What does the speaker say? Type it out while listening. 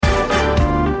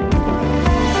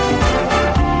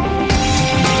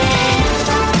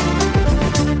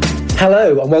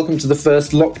Hello and welcome to the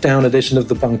first lockdown edition of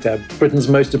The Bunker, Britain's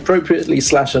most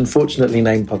appropriately/unfortunately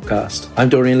named podcast. I'm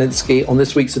Dorian Lynskey. On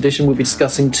this week's edition, we'll be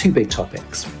discussing two big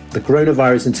topics. The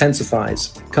coronavirus intensifies.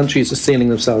 Countries are sealing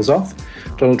themselves off.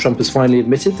 Donald Trump has finally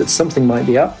admitted that something might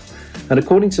be up. And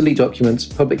according to leaked documents,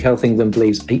 Public Health England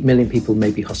believes 8 million people may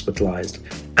be hospitalised.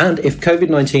 And if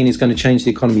COVID-19 is going to change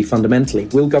the economy fundamentally,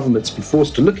 will governments be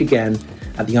forced to look again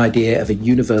at the idea of a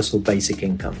universal basic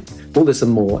income? All this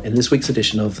and more in this week's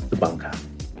edition of The Bunker.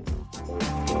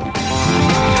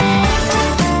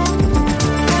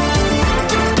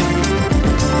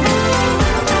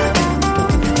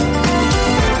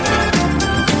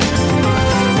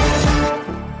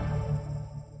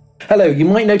 Hello, you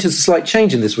might notice a slight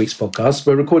change in this week's podcast.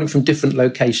 We're recording from different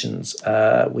locations.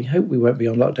 We hope we won't be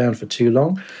on lockdown for too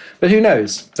long, but who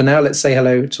knows? For now, let's say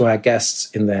hello to our guests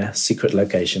in their secret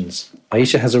locations.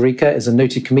 Aisha Hazarika is a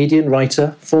noted comedian,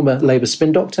 writer, former Labour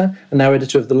spin doctor, and now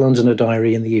editor of the Londoner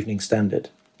Diary and the Evening Standard.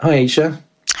 Hi, Aisha.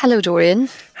 Hello, Dorian.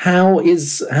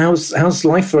 How's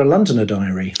life for a Londoner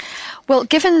diary? Well,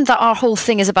 given that our whole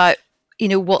thing is about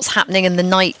what's happening in the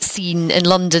night scene in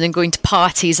London and going to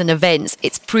parties and events,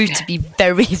 it's proved to be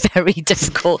very, very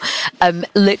difficult.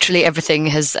 Literally everything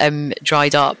has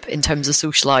dried up in terms of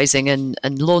socialising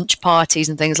and launch parties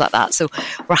and things like that. So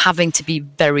we're having to be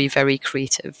very, very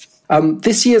creative.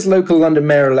 This year's local London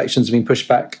mayor elections have been pushed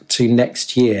back to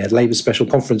next year. Labour's special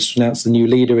conference to announce the new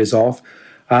leader is off.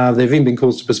 They've even been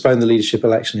called to postpone the leadership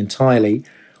election entirely.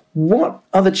 What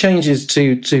other changes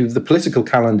to the political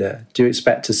calendar do you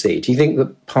expect to see? Do you think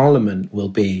that Parliament will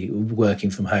be working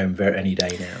from home any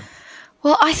day now?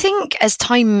 Well, I think as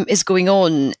time is going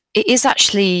on, it is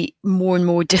actually more and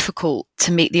more difficult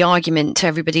to make the argument to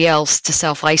everybody else to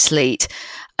self-isolate,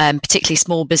 particularly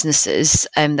small businesses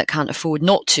that can't afford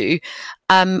not to.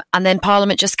 And then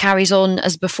Parliament just carries on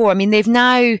as before. I mean, they've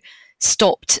now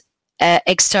stopped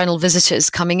external visitors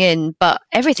coming in, but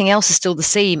everything else is still the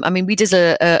same. I mean, we did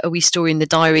a wee story in the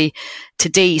diary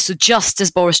today. So just as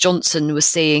Boris Johnson was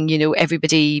saying,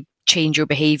 everybody change your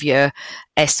behaviour,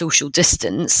 social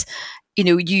distance, an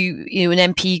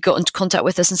MP got into contact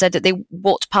with us and said that they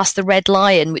walked past the Red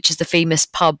Lion, which is the famous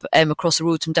pub across the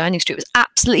road from Downing Street. It was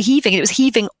absolutely heaving. It was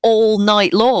heaving all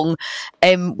night long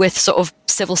with sort of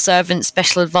civil servants,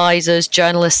 special advisors,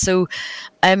 journalists. So,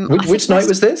 which night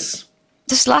was this?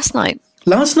 Just last night.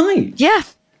 Last night? Yeah.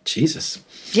 Jesus.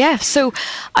 Yeah. So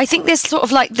I think there's sort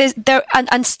of like there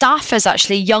and staffers,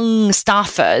 actually, young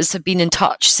staffers have been in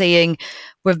touch saying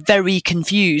we're very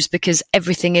confused because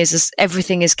everything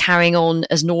is carrying on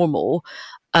as normal.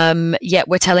 Yet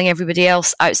we're telling everybody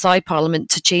else outside Parliament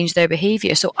to change their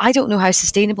behaviour. So I don't know how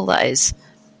sustainable that is.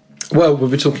 Well, we'll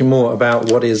be talking more about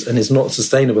what is and is not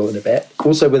sustainable in a bit.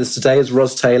 Also with us today is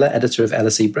Ros Taylor, editor of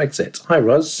LSE Brexit. Hi,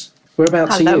 Ros.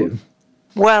 Whereabouts are you?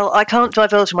 Well, I can't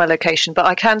divulge my location, but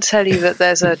I can tell you that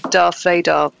there's a Darth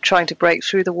Vader trying to break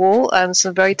through the wall and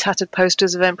some very tattered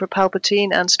posters of Emperor Palpatine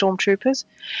and stormtroopers.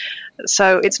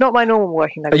 So it's not my normal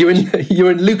working location.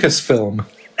 You're in Lucasfilm?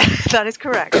 That is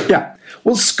correct. Yeah.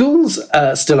 Well, schools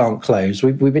still aren't closed.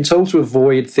 We've been told to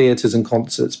avoid theatres and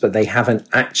concerts, but they haven't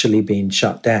actually been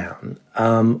shut down.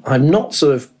 I'm not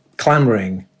sort of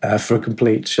clamouring for a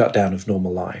complete shutdown of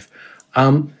normal life.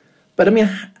 But I mean,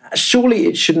 surely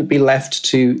it shouldn't be left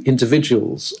to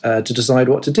individuals to decide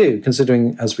what to do,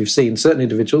 considering, as we've seen, certain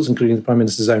individuals, including the Prime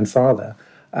Minister's own father,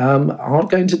 aren't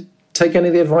going to take any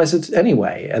of the advice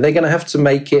anyway. Are they going to have to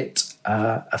make it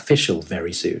official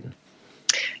very soon?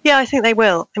 Yeah, I think they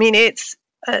will. I mean, it's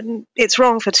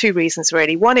wrong for two reasons,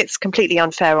 really. One, it's completely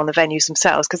unfair on the venues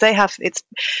themselves because it's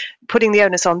putting the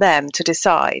onus on them to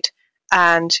decide.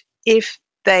 And if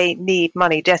they need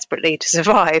money desperately to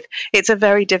survive, it's a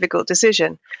very difficult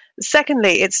decision.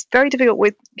 Secondly, it's very difficult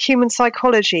with human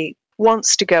psychology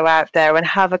wants to go out there and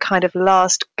have a kind of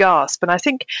last gasp. And I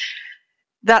think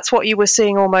that's what you were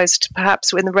seeing almost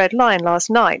perhaps in the Red Lion last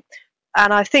night.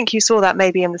 And I think you saw that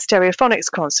maybe in the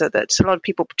Stereophonics concert, that a lot of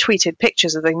people tweeted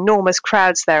pictures of the enormous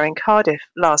crowds there in Cardiff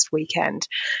last weekend.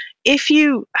 If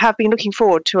you have been looking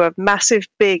forward to a massive,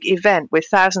 big event with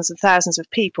thousands and thousands of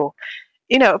people,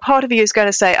 a part of you is going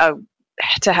to say, oh,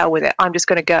 to hell with it, I'm just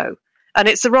going to go. And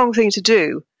it's the wrong thing to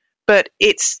do, but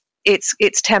it's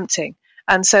tempting.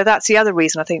 And so that's the other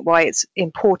reason, I think, why it's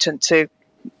important to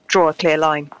draw a clear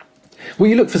line. Well,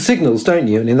 you look for signals, don't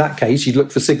you? And in that case, you'd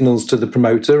look for signals to the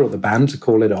promoter or the band to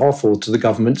call it off, or to the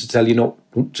government to tell you not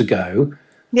to go.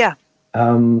 Yeah.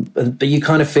 But you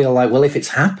kind of feel like, well, if it's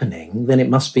happening, then it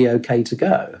must be okay to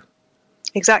go.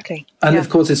 Exactly. And of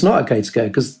course, it's not okay to go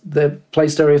because they play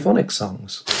Stereophonic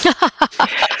songs.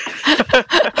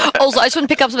 Also, I just want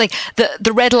to pick up something.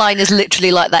 The red line is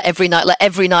literally like that every night. Like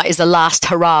every night is the last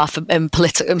hurrah in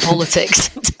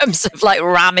politics in terms of like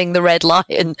ramming the red line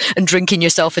and drinking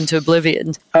yourself into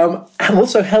oblivion.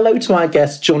 Also, hello to our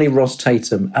guest, Johnny Ross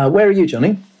Tatum. Where are you,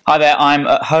 Johnny? Hi there. I'm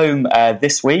at home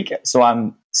this week, so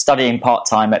I'm studying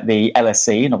part-time at the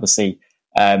LSE, and obviously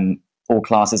all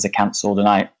classes are cancelled, and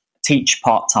I teach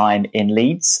part-time in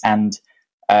Leeds, and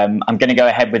I'm going to go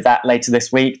ahead with that later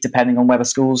this week, depending on whether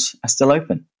schools are still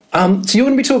open. So you're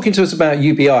going to be talking to us about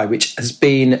UBI, which has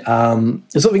been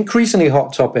a sort of increasingly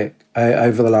hot topic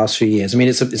over the last few years. I mean,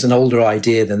 it's an older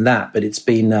idea than that, but it's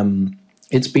been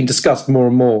discussed more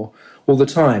and more all the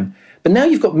time. But now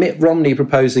you've got Mitt Romney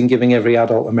proposing giving every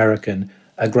adult American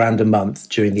 $1,000 a month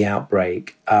during the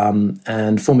outbreak,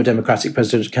 and former Democratic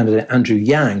presidential candidate Andrew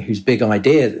Yang, whose big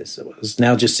idea this was,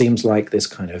 now just seems like this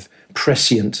kind of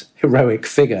prescient, heroic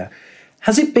figure.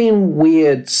 Has it been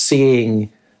weird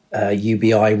seeing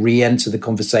UBI re-enter the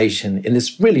conversation in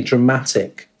this really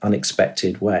dramatic,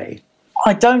 unexpected way?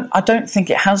 I don't think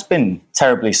it has been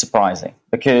terribly surprising,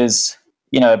 because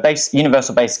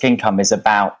universal basic income is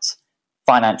about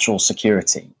financial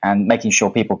security and making sure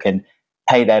people can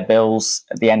pay their bills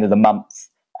at the end of the month,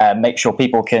 make sure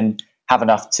people can have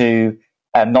enough to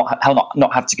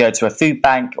not have to go to a food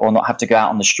bank or not have to go out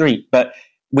on the street. But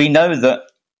we know that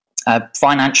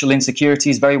financial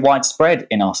insecurity is very widespread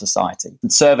in our society.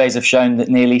 And surveys have shown that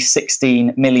nearly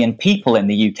 16 million people in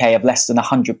the UK have less than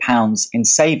 £100 in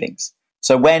savings.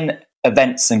 So when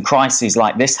events and crises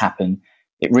like this happen,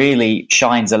 it really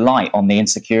shines a light on the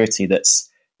insecurity that's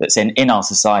in our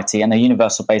society, and a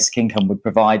universal basic income would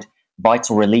provide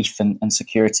vital relief and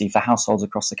security for households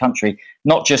across the country,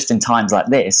 not just in times like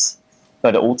this,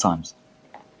 but at all times.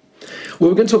 Well,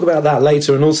 we're going to talk about that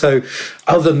later, and also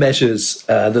other measures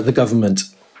that the government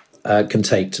can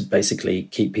take to basically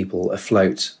keep people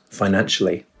afloat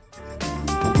financially.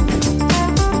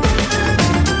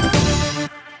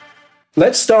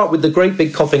 Let's start with the great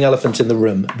big coughing elephant in the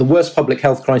room. The worst public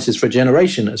health crisis for a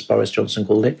generation, as Boris Johnson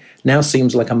called it, now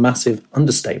seems like a massive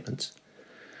understatement.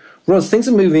 Ros, things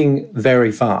are moving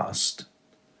very fast.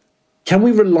 Can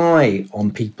we rely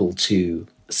on people to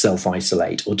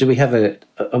self-isolate, or do we have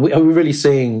are we really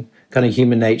seeing kind of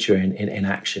human nature in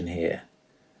action here?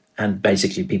 And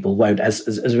basically people won't, as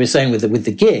we were saying with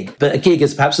the gig, but a gig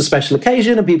is perhaps a special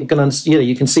occasion, and people can,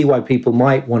 you can see why people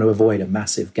might want to avoid a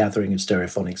massive gathering of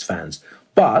Stereophonics fans.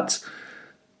 But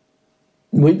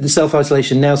the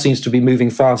self-isolation now seems to be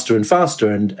moving faster and faster,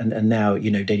 and now,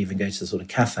 don't even go to the sort of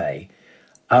cafe.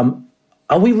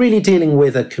 Are we really dealing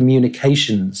with a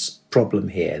communications problem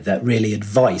here, that really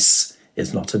advice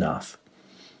is not enough?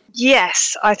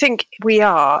 Yes, I think we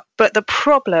are. But the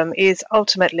problem is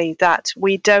ultimately that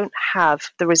we don't have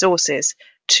the resources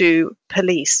to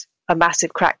police a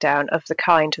massive crackdown of the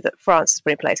kind that France has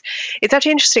put in place. It's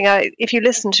actually interesting, if you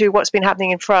listen to what's been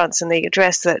happening in France and the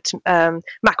address that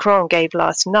Macron gave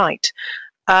last night,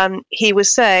 he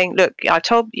was saying, look, I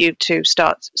told you to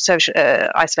start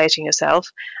isolating yourself.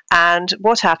 And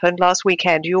what happened last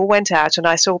weekend? You all went out and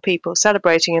I saw people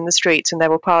celebrating in the streets, and there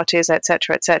were parties,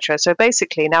 etc., etc. So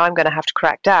basically now I'm going to have to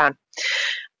crack down.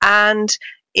 And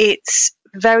it's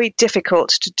very difficult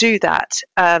to do that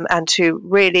and to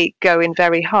really go in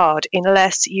very hard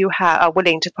unless you are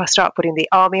willing to start putting the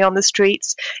army on the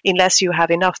streets, unless you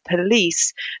have enough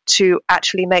police to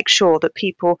actually make sure that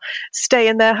people stay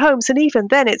in their homes. And even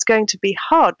then it's going to be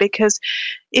hard, because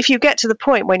if you get to the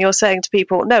point when you're saying to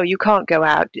people, no, you can't go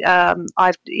out,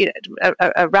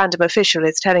 a random official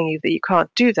is telling you that you can't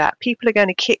do that, people are going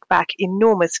to kick back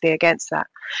enormously against that.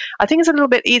 I think it's a little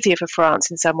bit easier for France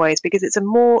in some ways, because it's a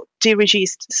more dirigiste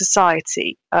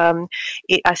society.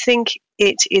 I think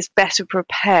it is better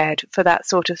prepared for that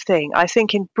sort of thing. I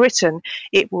think in Britain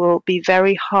it will be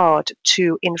very hard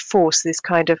to enforce this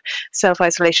kind of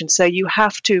self-isolation. So you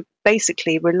have to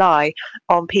basically rely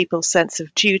on people's sense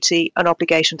of duty and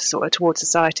obligation towards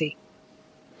society.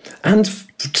 And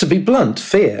to be blunt,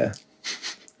 fear.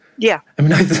 Yeah. I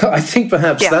mean, I think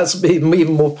perhaps that's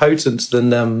even more potent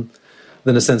than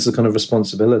a sense of kind of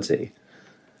responsibility.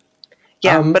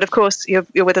 Yeah, but of course, you're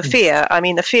with a fear. I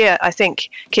mean, the fear, I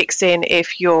think, kicks in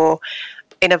if you're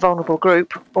in a vulnerable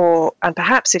group, and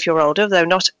perhaps if you're older, though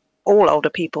not all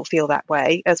older people feel that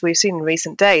way, as we've seen in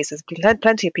recent days. There's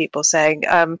plenty of people saying,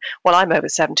 well, I'm over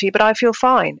 70, but I feel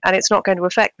fine, and it's not going to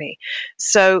affect me.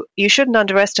 So you shouldn't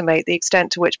underestimate the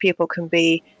extent to which people can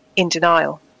be in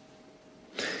denial.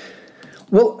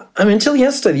 Well, I mean, until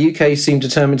yesterday, the UK seemed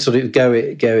determined to sort of go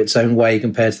its own way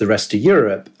compared to the rest of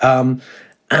Europe.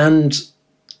 And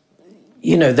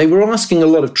they were asking a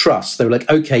lot of trust. They were like,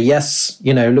 okay, yes,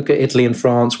 look at Italy and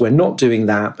France. We're not doing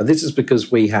that, but this is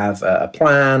because we have a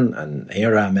plan and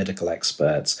here are our medical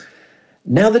experts.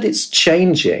 Now that it's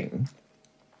changing,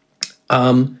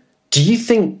 do you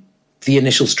think the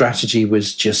initial strategy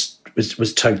was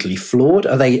totally flawed?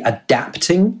 Are they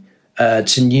adapting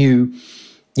to new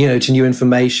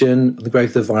information, the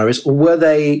growth of the virus, or were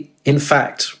they in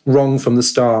fact wrong from the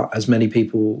start, as many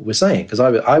people were saying? Because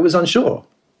I was unsure.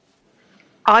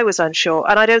 I was unsure,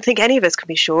 and I don't think any of us can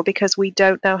be sure because we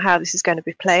don't know how this is going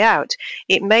to play out.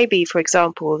 It may be, for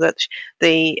example, that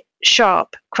the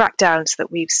sharp crackdowns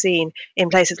that we've seen in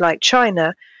places like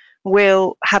China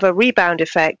will have a rebound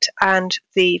effect, and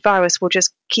the virus will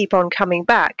just keep on coming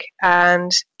back,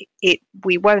 and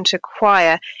we won't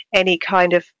acquire any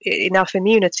kind of enough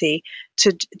immunity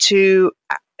to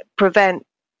prevent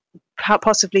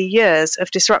possibly years of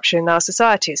disruption in our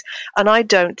societies. And I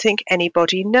don't think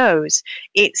anybody knows.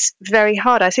 It's very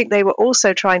hard. I think they were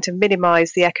also trying to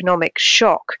minimize the economic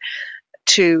shock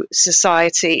to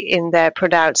society in their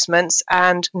pronouncements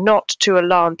and not to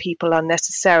alarm people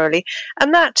unnecessarily.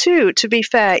 And that too, to be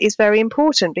fair, is very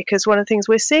important, because one of the things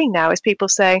we're seeing now is people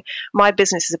saying, my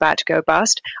business is about to go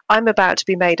bust, I'm about to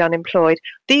be made unemployed.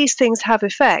 These things have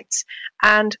effects,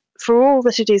 and for all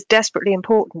that it is desperately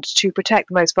important to protect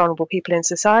the most vulnerable people in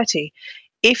society,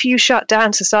 if you shut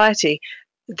down society,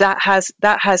 that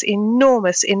has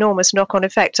enormous knock-on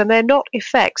effects, and they're not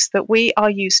effects that we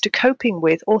are used to coping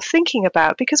with or thinking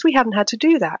about, because we haven't had to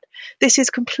do that. This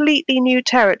is completely new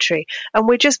territory, and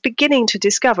we're just beginning to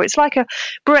discover. It's like a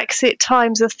Brexit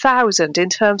times 1,000 in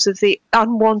terms of the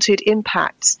unwanted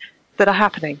impacts that are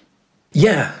happening.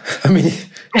 Yeah, I mean,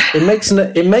 it makes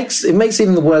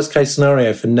even the worst case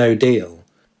scenario for no deal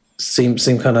seem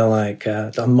kind of like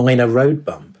a minor road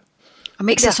bump. It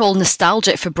makes us all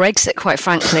nostalgic for Brexit, quite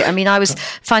frankly. I mean, I was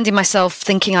finding myself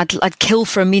thinking I'd kill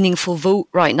for a meaningful vote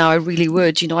right now. I really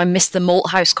would. I miss the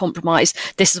Malthouse Compromise.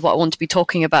 This is what I want to be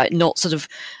talking about, not sort of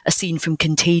a scene from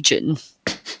Contagion.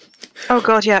 Oh,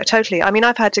 God, yeah, totally. I mean,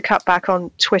 I've had to cut back on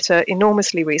Twitter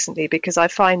enormously recently because I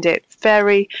find it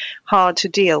very hard to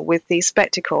deal with the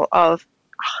spectacle of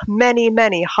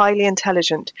many highly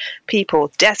intelligent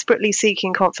people desperately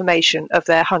seeking confirmation of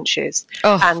their hunches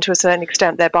and to a certain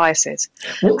extent their biases.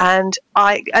 Well, and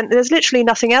there's literally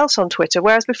nothing else on Twitter,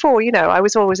 whereas before, I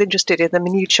was always interested in the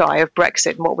minutiae of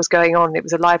Brexit and what was going on. It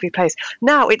was a lively place.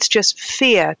 Now it's just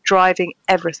fear driving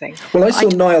everything. Well, I saw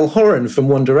Niall Horan from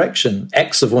One Direction,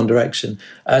 ex of One Direction,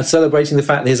 celebrating the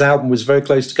fact that his album was very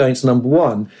close to going to number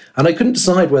one, and I couldn't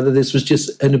decide whether this was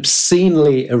just an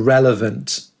obscenely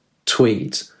irrelevant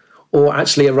tweet or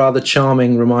actually a rather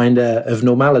charming reminder of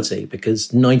normality, because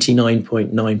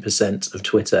 99.9% of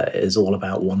Twitter is all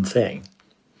about one thing.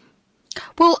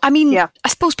 Well, I mean, I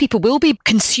suppose people will be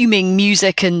consuming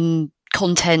music and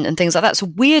content and things like that. So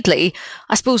weirdly,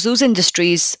 I suppose those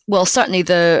industries, well, certainly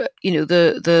the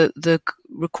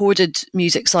recorded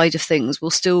music side of things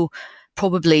will still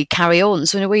probably carry on.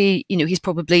 So in a way, he's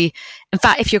probably, in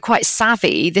fact, if you're quite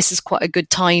savvy, this is quite a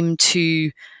good time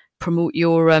to promote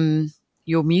your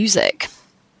music.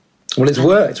 Well, it's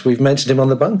worked. We've mentioned him on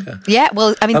The Bunker. Yeah,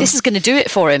 well, I mean, this is going to do it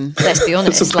for him, let's be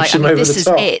honest. This is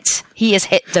it. He has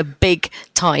hit the big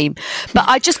time.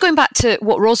 But just going back to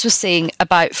what Ros was saying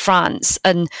about France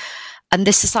and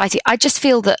this society, I just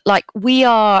feel that we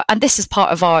are, and this is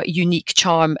part of our unique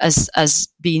charm as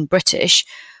being British,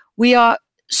 we are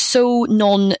so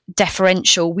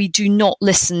non-deferential. We do not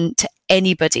listen to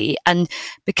anybody. And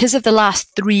because of the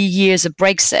last 3 years of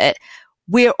Brexit,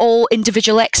 we're all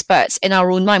individual experts in our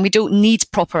own mind. We don't need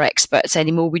proper experts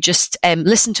anymore. We just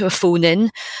listen to a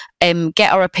phone-in,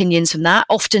 get our opinions from that,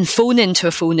 often phone into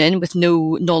a phone-in with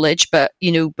no knowledge, but,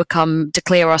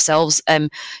 declare ourselves,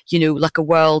 like a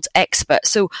world expert.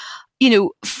 So,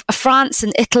 France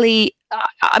and Italy,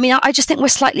 I just think we're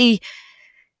slightly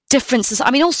differences.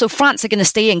 I mean, also France are going to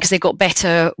stay in because they've got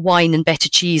better wine and better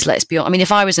cheese, let's be honest. I mean,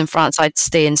 if I was in France, I'd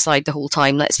stay inside the whole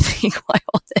time, let's be quite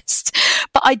honest.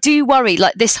 But I do worry,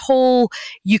 this whole,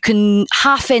 you can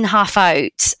half in, half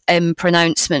out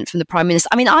pronouncement from the Prime Minister.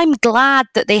 I mean, I'm glad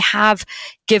that they have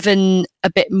given a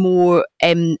bit more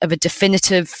of a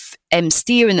definitive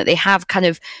steer and that they have kind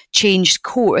of changed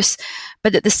course.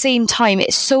 But at the same time,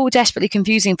 it's so desperately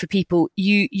confusing for people.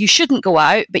 You shouldn't go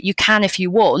out, but you can if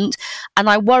you want. And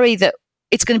I worry that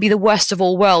it's going to be the worst of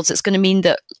all worlds. It's going to mean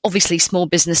that obviously small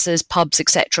businesses, pubs,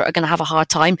 etc., are going to have a hard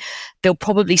time. They'll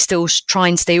probably still try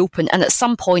and stay open. And at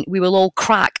some point, we will all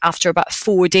crack after about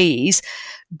 4 days,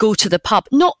 go to the pub.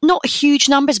 Not huge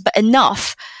numbers, but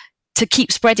enough to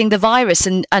keep spreading the virus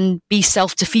and be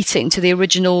self-defeating to the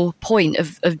original point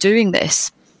of doing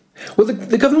this. Well,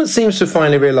 the government seems to have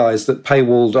finally realised that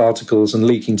paywalled articles and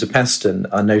leaking to Peston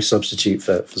are no substitute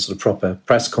for sort of proper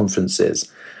press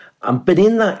conferences. But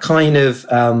in that kind of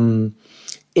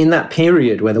in that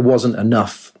period where there wasn't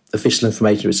enough official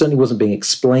information, it certainly wasn't being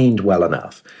explained well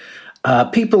enough.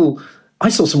 I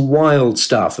saw some wild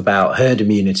stuff about herd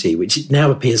immunity, which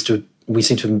now appears to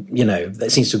that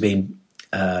seems to have been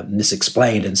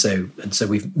misexplained, and so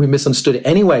we misunderstood it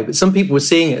anyway. But some people were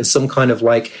seeing it as some kind of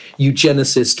like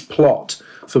eugenicist plot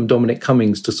from Dominic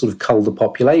Cummings to sort of cull the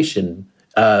population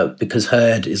because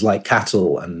herd is like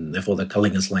cattle, and therefore they're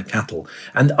culling us like cattle,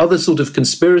 and other sort of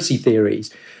conspiracy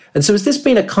theories. And so has this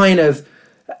been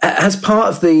has part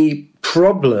of the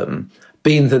problem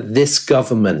been that this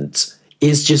government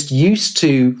is just used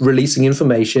to releasing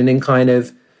information in kind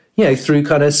of, through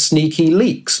kind of sneaky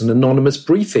leaks and anonymous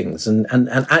briefings. And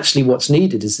actually what's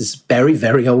needed is this very,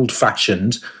 very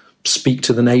old-fashioned speak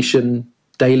to the nation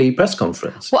daily press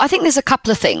conference? Well, I think there's a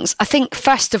couple of things. I think,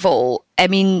 first of all,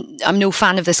 I'm no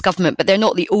fan of this government, but they're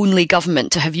not the only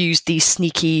government to have used these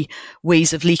sneaky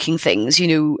ways of leaking things.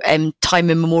 Time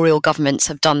immemorial governments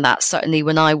have done that. Certainly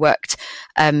when I worked,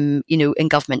 in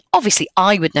government. Obviously,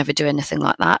 I would never do anything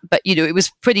like that. But, it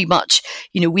was pretty much,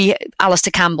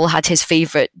 Alistair Campbell had his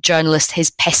favourite journalist,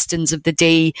 his Pestons of the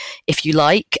day, if you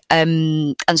like.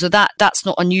 And so that's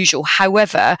not unusual.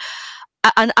 However,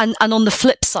 and on the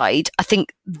flip side, I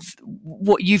think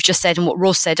what you've just said and what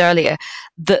Ross said earlier,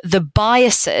 the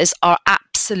biases are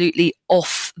absolutely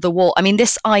off the wall.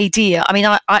 This idea,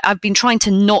 I've been trying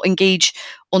to not engage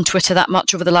on Twitter that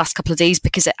much over the last couple of days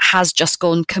because it has just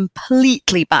gone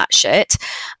completely batshit.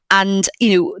 And,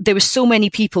 there were so many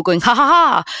people going, ha ha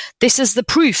ha, this is the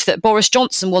proof that Boris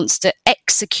Johnson wants to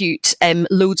execute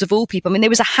loads of old people. There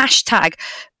was a hashtag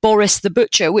Boris the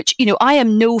Butcher, which, I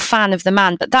am no fan of the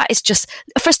man, but that is just,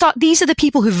 for a start, these are the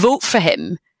people who vote for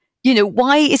him.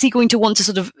 Why is he going to want to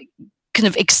sort of kind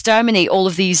of exterminate all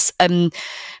of these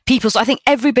people? So I think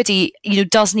everybody,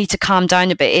 does need to calm down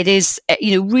a bit. It is,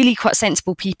 really quite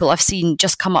sensible people I've seen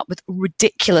just come up with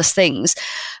ridiculous things.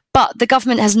 But the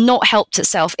government has not helped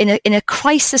itself in a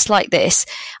crisis like this.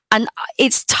 And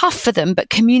it's tough for them, but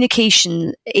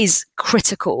communication is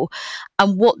critical.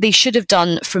 And what they should have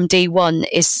done from day one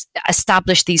is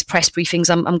establish these press briefings.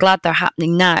 I'm glad they're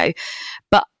happening now.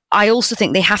 But I also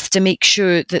think they have to make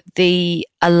sure that they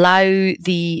allow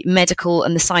the medical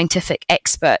and the scientific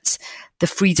experts the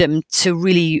freedom to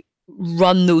really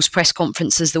run those press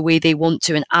conferences the way they want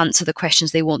to and answer the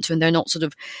questions they want to, and they're not sort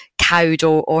of cowed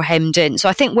or hemmed in. So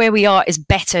I think where we are is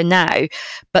better now,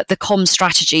 but the comm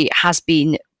strategy has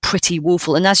been pretty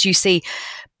woeful. And as you say,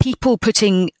 people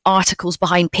putting articles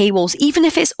behind paywalls, even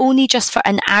if it's only just for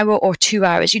an hour or 2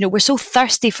 hours, we're so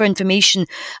thirsty for information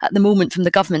at the moment from the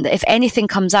government that if anything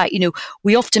comes out,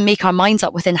 we often make our minds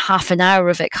up within half an hour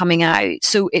of it coming out.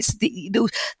 So it's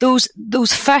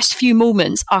those first few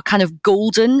moments are kind of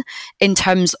golden in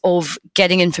terms of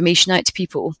getting information out to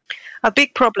people. A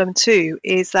big problem too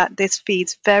is that this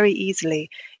feeds very easily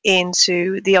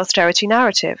into the austerity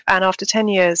narrative. And after 10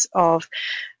 years of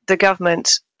the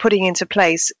government putting into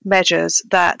place measures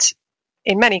that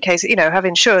in many cases, have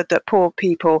ensured that poor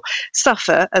people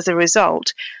suffer as a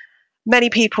result, many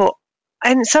people,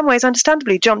 in some ways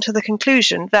understandably, jump to the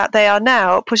conclusion that they are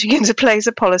now putting into place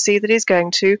a policy that is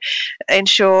going to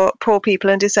ensure poor people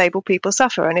and disabled people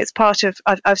suffer. And it's part of,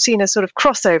 I've seen a sort of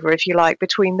crossover, if you like,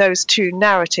 between those two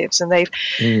narratives, and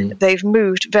they've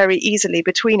moved very easily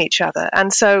between each other.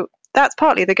 And so that's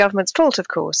partly the government's fault, of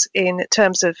course, in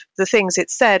terms of the things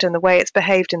it's said and the way it's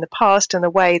behaved in the past and the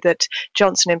way that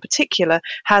Johnson in particular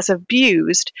has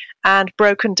abused and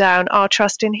broken down our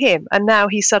trust in him. And now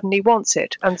he suddenly wants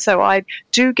it. And so I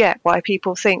do get why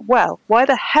people think, well, why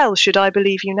the hell should I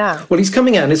believe you now? Well, he's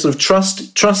coming out and it's sort of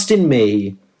trust in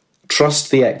me,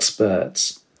 trust the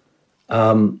experts,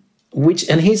 and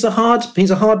he's a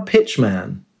hard pitch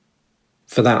man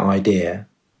for that idea.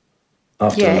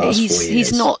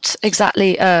 He's not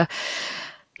exactly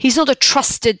he's not a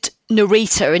trusted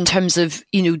narrator in terms of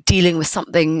dealing with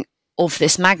something of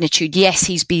this magnitude. Yes,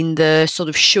 he's been the sort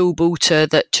of showboater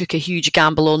that took a huge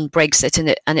gamble on Brexit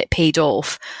and it paid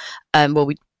off.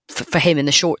 For him in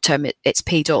the short term, it's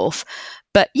paid off.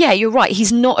 But yeah, you're right.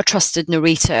 He's not a trusted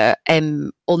narrator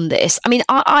on this.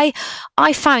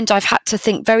 I found I've had to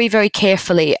think very, very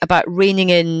carefully about reining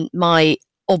in my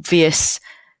obvious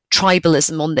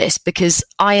tribalism on this, because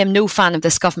I am no fan of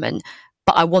this government,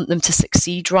 but I want them to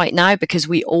succeed right now because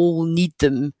we all need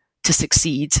them to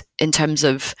succeed in terms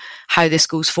of how this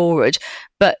goes forward.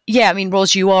 But yeah,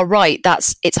 Ros, you are right.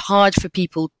 It's hard for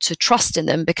people to trust in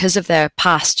them because of their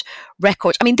past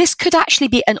record. This could actually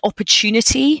be an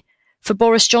opportunity for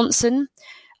Boris Johnson.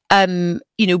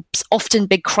 often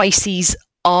big crises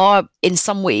are in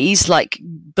some ways, like,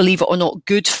 believe it or not,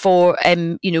 good for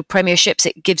premierships.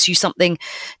 It gives you something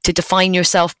to define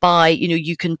yourself by.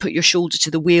 You can put your shoulder to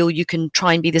the wheel, you can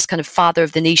try and be this kind of father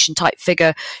of the nation type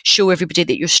figure, show everybody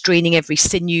that you're straining every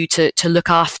sinew to look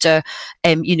after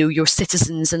your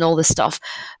citizens and all this stuff.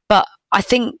 But I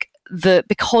think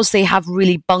because they have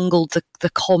really bungled the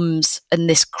comms in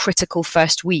this critical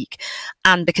first week,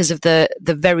 and because of the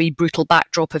very brutal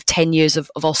backdrop of 10 years of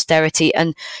austerity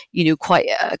and, quite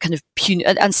kind of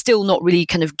and still not really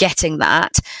kind of getting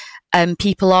that,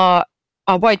 people are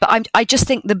worried. But I just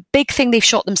think the big thing they've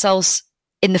shot themselves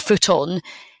in the foot on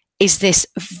is this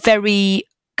very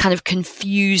kind of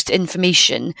confused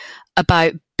information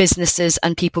about businesses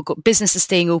and businesses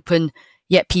staying open,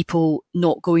 yet people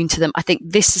not going to them. I think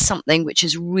this is something which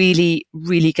is really,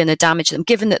 really going to damage them,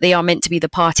 given that they are meant to be the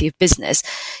party of business,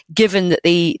 given that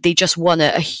they just won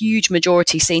a huge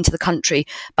majority saying to the country,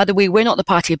 by the way, we're not the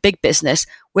party of big business,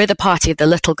 we're the party of the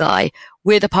little guy,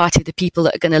 we're the party of the people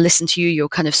that are going to listen to you, your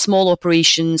kind of small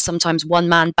operations, sometimes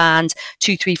one-man band,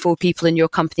 2, 3, 4 people in your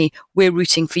company, we're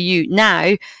rooting for you.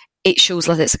 Now, it shows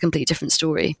like it's a completely different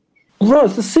story.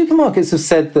 Ros, the supermarkets have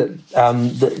said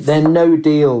that their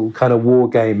no-deal kind of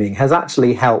wargaming has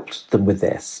actually helped them with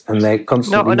this, and they're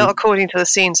constantly... Not according to the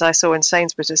scenes I saw in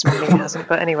Sainsbury's this morning, it hasn't,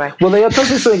 but anyway. Well, they are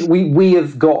constantly saying we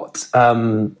have got...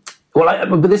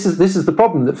 but this is the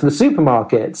problem, that for the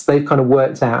supermarkets, they've kind of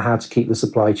worked out how to keep the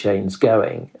supply chains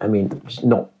going. I mean,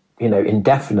 not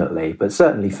indefinitely, but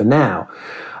certainly for now.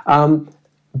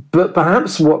 But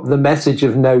perhaps what the message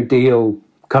of no-deal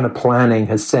kind of planning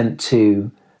has sent to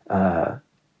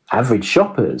average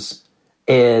shoppers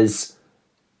is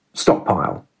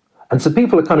stockpile. And so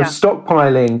people are kind of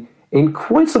stockpiling in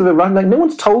quite sort of a run. Like, no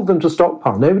one's told them to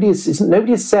stockpile. Nobody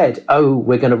has said, oh,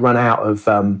 we're going to run out of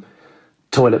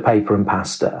toilet paper and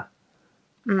pasta.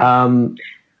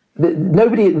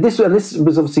 This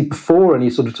was obviously before any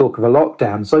sort of talk of a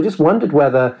lockdown. So I just wondered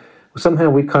whether somehow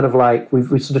we've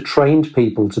sort of trained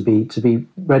people to be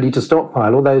ready to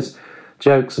stockpile. All those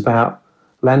jokes about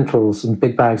lentils and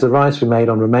big bags of rice we made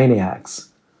on Romaniacs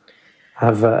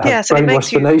have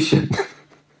brainwashed the nation.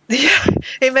 Yeah,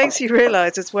 it makes you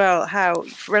realise as well how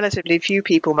relatively few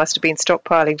people must have been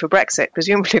stockpiling for Brexit,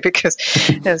 presumably because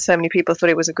so many people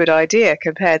thought it was a good idea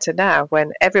compared to now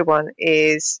when everyone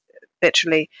is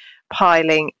literally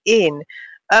piling in.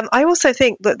 I also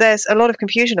think that there's a lot of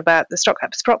confusion about the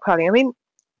stockpiling. I mean,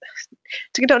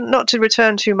 not to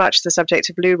return too much to the subject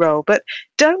of loo roll, but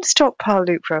don't stockpile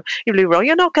loo roll.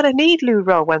 You're not going to need loo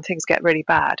roll when things get really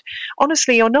bad.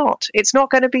 Honestly, you're not. It's not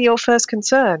going to be your first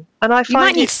concern. And I find you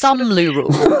might need some loo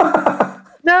roll.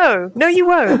 No, you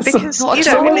won't, because if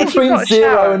between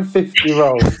 0 and 50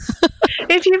 rolls.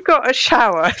 If you've got a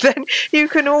shower, then you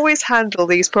can always handle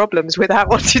these problems without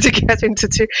wanting to get into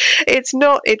two. It's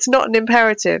not an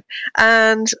imperative,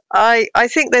 and I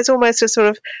think there's almost a sort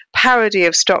of parody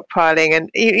of stockpiling, and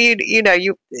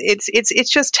it's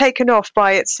just taken off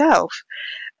by itself.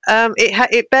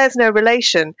 It bears no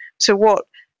relation to what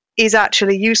is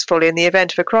actually useful in the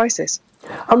event of a crisis.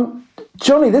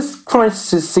 Johnny, this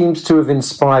crisis seems to have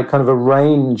inspired kind of a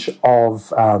range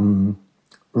of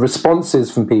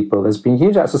responses from people. There's been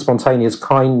huge acts of spontaneous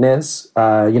kindness,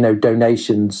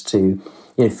 donations to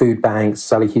food banks,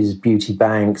 Sally Hughes beauty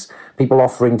banks, people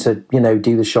offering to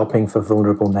do the shopping for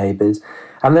vulnerable neighbours,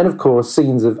 and then of course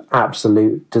scenes of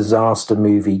absolute disaster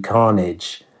movie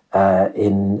carnage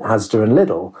in Asda and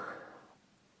Lidl.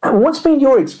 And what's been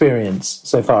your experience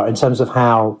so far in terms of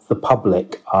how the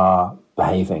public are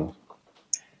behaving?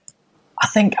 I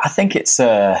think it's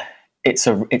a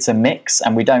mix,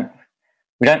 and we don't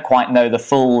quite know the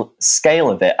full scale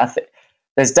of it. I think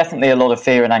there's definitely a lot of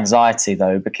fear and anxiety,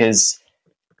 though, because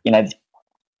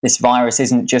this virus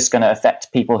isn't just going to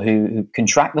affect people who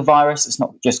contract the virus. It's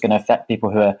not just going to affect people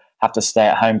who have to stay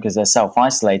at home because they're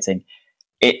self-isolating.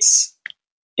 It's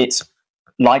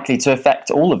likely to affect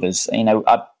all of us.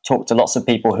 I've talked to lots of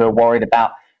people who are worried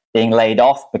about being laid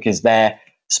off because their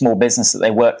small business that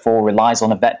they work for relies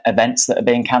on events that are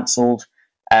being cancelled.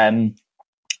 A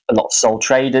lot of sole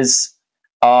traders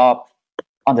are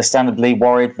understandably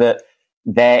worried that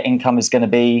their income is going to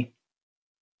be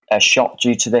shot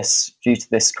due to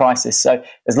this crisis. So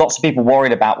there's lots of people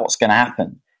worried about what's going to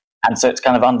happen, and so it's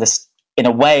kind of in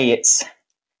a way it's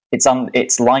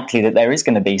likely that there is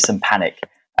going to be some panic.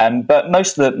 But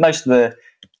most of the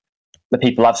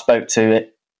people I've spoke to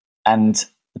and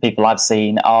the people I've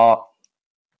seen are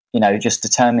just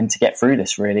determined to get through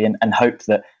this, really, and hope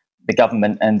that the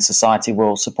government and society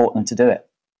will support them to do it.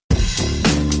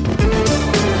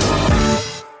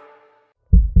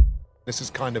 This is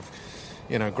kind of,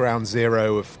 ground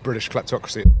zero of British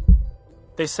kleptocracy.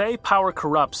 They say power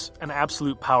corrupts, and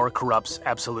absolute power corrupts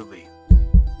absolutely.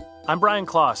 I'm Brian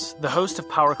Kloss, the host of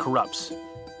Power Corrupts.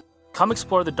 Come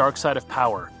explore the dark side of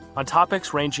power on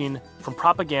topics ranging from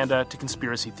propaganda to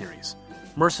conspiracy theories,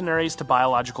 mercenaries to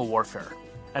biological warfare,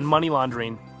 and money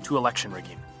laundering to election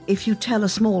rigging. If you tell a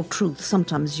small truth,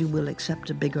 sometimes you will accept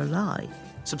a bigger lie.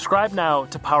 Subscribe now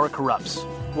to Power Corrupts,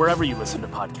 wherever you listen to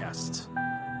podcasts.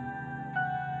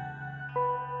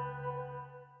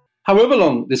 However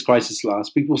long this crisis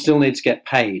lasts, people still need to get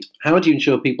paid. How do you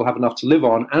ensure people have enough to live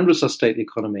on and resuscitate the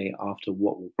economy after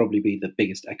what will probably be the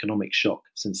biggest economic shock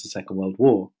since the Second World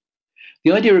War?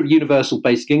 The idea of universal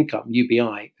basic income,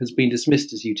 UBI, has been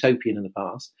dismissed as utopian in the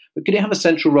past, but could it have a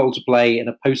central role to play in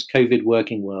a post-COVID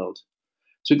working world?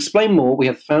 To explain more, we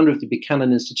have the founder of the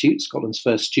Buchanan Institute, Scotland's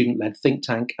first student-led think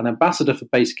tank, and ambassador for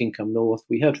Basic Income North.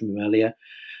 We heard from him earlier.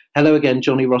 Hello again,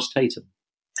 Johnny Ross-Tatum.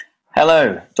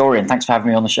 Hello, Dorian. Thanks for having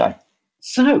me on the show.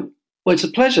 So, well, it's a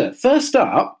pleasure. First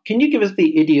up, can you give us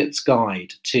the idiot's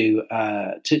guide to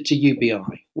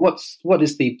UBI? What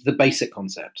is the basic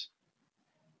concept?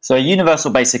 So, a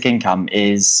universal basic income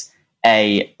is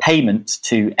a payment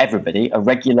to everybody, a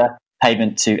regular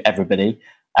payment to everybody,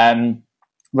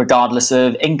 regardless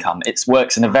of income. It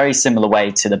works in a very similar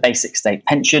way to the basic state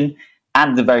pension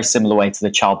and a very similar way to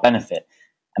the child benefit.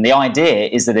 And the idea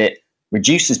is that it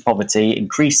reduces poverty,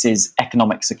 increases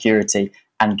economic security,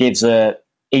 and gives an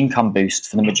income boost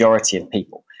for the majority of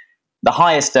people. The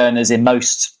highest earners in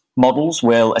most models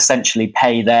will essentially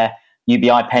pay their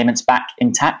UBI payments back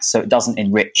intact, so it doesn't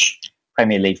enrich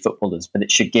Premier League footballers, but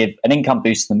it should give an income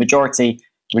boost to the majority,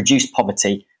 reduce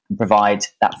poverty, and provide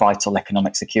that vital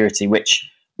economic security, which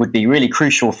would be really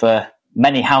crucial for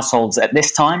many households at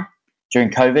this time during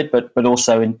COVID, but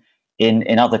also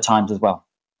in other times as well.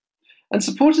 And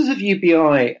supporters of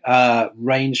UBI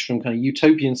range from kind of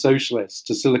utopian socialists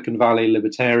to Silicon Valley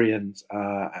libertarians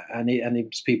and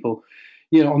it's people,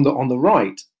 on the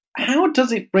right. How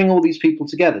does it bring all these people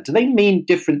together? Do they mean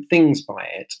different things by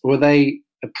it, or are they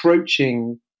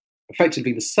approaching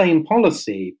effectively the same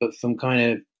policy but from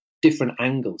kind of different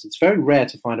angles? It's very rare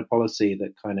to find a policy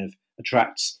that kind of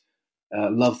attracts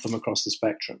love from across the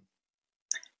spectrum.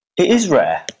 It is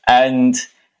rare, and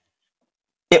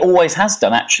it always has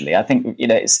done, actually. I think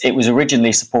it was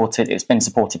originally supported. It's been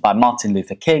supported by Martin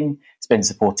Luther King. It's been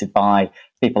supported by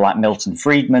people like Milton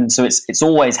Friedman. So it's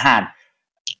always had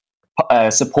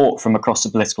support from across the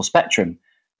political spectrum.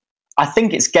 I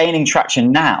think it's gaining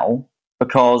traction now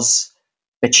because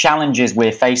the challenges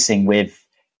we're facing with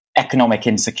economic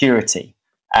insecurity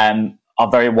are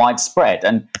very widespread,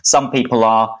 and some people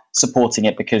are supporting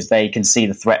it because they can see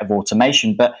the threat of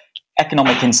automation. But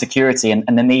economic insecurity and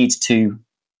the need to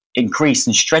increase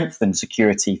and strengthen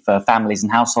security for families and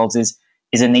households is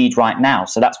a need right now.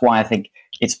 So that's why I think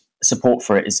its support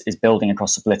for it is building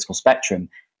across the political spectrum.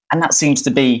 And that seems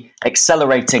to be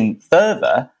accelerating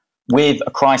further with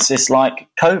a crisis like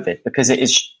COVID, because it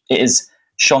is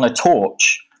shone a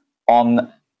torch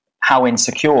on how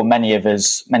insecure many of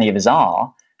us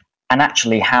are, and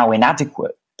actually how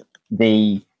inadequate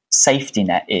the safety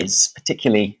net is,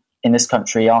 particularly in this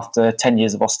country after 10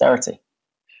 years of austerity.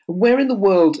 Where in the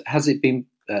world has it been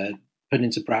put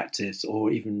into practice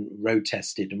or even road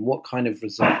tested, and what kind of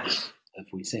results have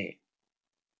we seen?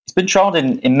 It's been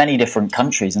trialled in many different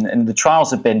countries, and the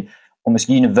trials have been almost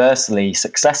universally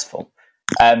successful.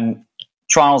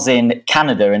 Trials in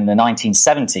Canada in the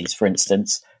 1970s, for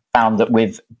instance, found that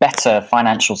with better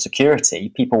financial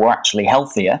security, people were actually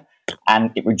healthier,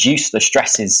 and it reduced the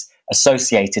stresses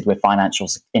associated with financial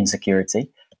insecurity.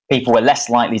 People were less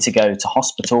likely to go to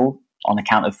hospital on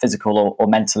account of physical or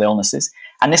mental illnesses.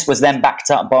 And this was then backed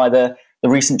up by the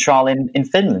recent trial in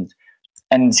Finland.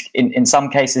 And in some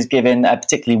cases, given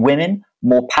particularly women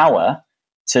more power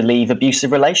to leave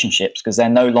abusive relationships because they're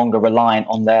no longer reliant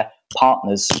on their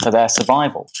partners for their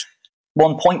survival.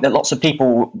 One point that lots of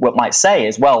people might say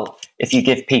is, well, if you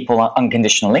give people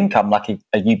unconditional income, like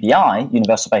a UBI,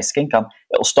 universal basic income,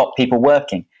 it will stop people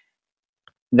working.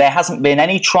 There hasn't been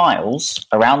any trials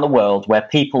around the world where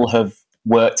people have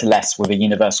worked less with a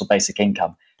universal basic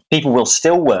income. People will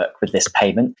still work with this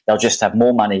payment. They'll just have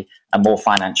more money and more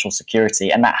financial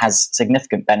security. And that has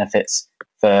significant benefits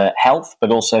for health,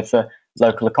 but also for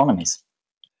local economies.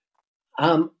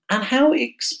 And how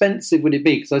expensive would it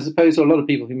be? Because I suppose a lot of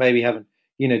people who maybe haven't,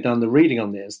 done the reading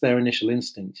on this, their initial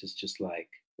instinct is just like,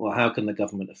 well, how can the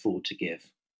government afford to give,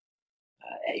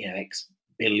 X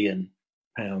billion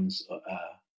pounds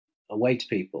away to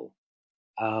people?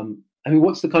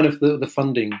 What's the kind of the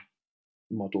funding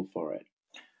model for it?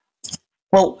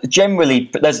 Well, generally,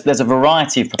 there's a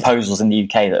variety of proposals in the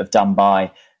UK that have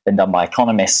been done by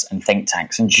economists and think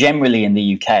tanks. And generally in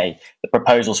the UK, the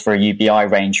proposals for a UBI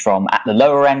range from, at the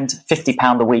lower end,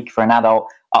 £50 a week for an adult,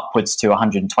 upwards to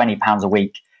 £120 a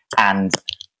week, and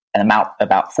an amount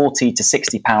about £40 to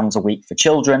 £60 a week for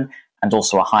children, and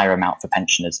also a higher amount for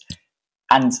pensioners.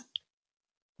 And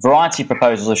variety of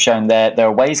proposals have shown there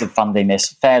are ways of funding this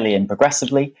fairly and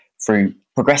progressively through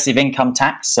progressive income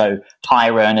tax, so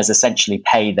higher earners essentially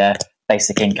pay their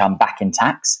basic income back in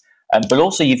tax. But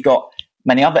also you've got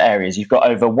many other areas. You've got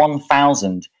over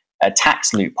 1,000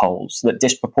 tax loopholes that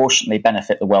disproportionately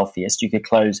benefit the wealthiest. You could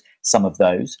close some of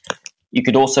those. You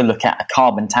could also look at a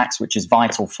carbon tax, which is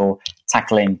vital for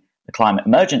tackling the climate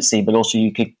emergency, but also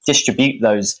you could distribute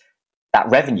that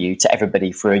revenue to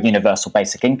everybody through a universal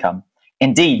basic income.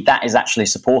 Indeed, that is actually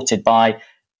supported by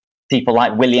people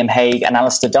like William Hague and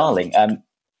Alistair Darling,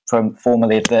 from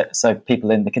formerly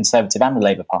people in the Conservative and the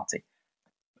Labour Party.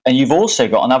 And you've also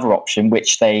got another option,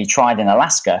 which they tried in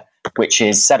Alaska, which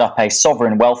is set up a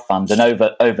sovereign wealth fund and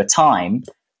over time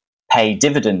pay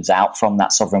dividends out from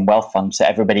that sovereign wealth fund to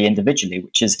everybody individually,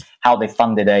 which is how they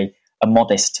funded a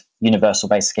modest universal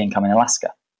basic income in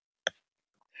Alaska.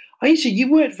 Aisha, you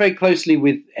worked very closely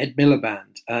with Ed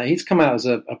Miliband. He's come out as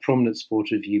a prominent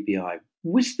supporter of UBI.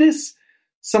 Was this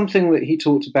something that he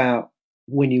talked about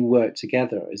when you worked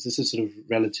together? Is this a sort of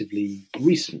relatively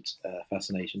recent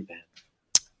fascination for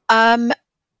him?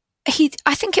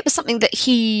 I think it was something that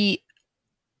he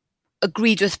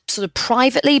agreed with sort of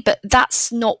privately, but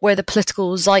that's not where the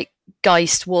political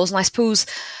zeitgeist was. And I suppose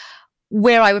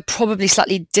where I would probably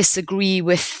slightly disagree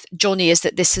with Johnny is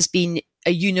that this has been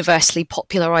a universally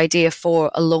popular idea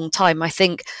for a long time. I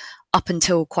think up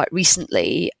until quite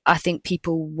recently, I think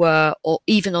people were, or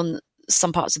even on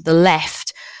some parts of the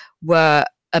left, were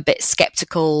a bit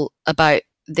skeptical about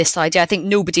this idea. I think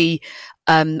nobody,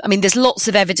 there's lots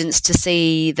of evidence to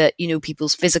say that,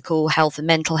 people's physical health and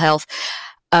mental health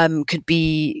could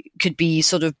be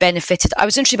sort of benefited. I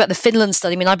was interested about the Finland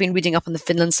study. I've been reading up on the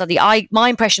Finland study. My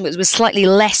impression was slightly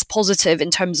less positive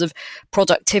in terms of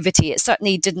productivity. It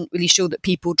certainly didn't really show that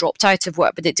people dropped out of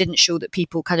work, but it didn't show that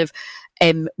people kind of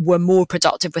were more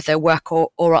productive with their work or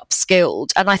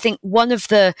upskilled. And I think one of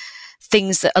the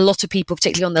things that a lot of people,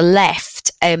 particularly on the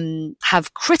left,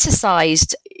 have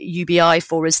criticised UBI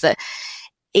for is that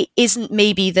it isn't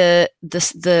maybe the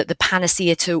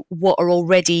panacea to what are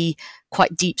already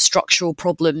quite deep structural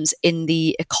problems in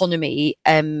the economy.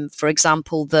 For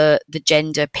example, the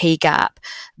gender pay gap,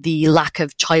 the lack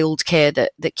of childcare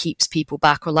that keeps people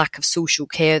back, or lack of social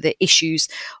care, the issues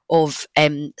of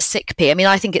sick pay.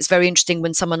 I think it's very interesting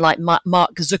when someone like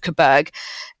Mark Zuckerberg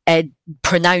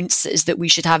pronounces that we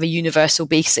should have a universal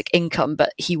basic income,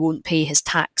 but he won't pay his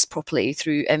tax properly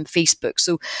through Facebook.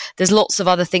 So there's lots of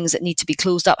other things that need to be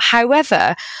closed up.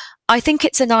 However, I think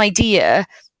it's an idea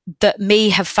that may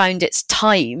have found its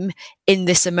time in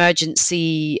this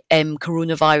emergency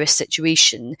coronavirus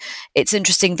situation. It's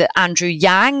interesting that Andrew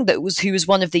Yang, who was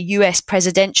one of the US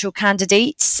presidential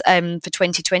candidates for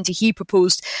 2020, he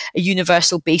proposed a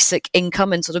universal basic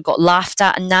income and sort of got laughed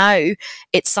at. And now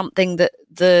it's something that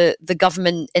the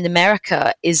government in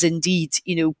America is indeed,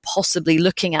 possibly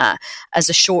looking at as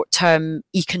a short-term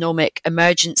economic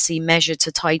emergency measure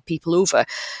to tide people over.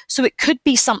 So it could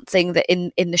be something that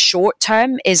in the short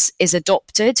term is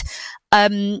adopted.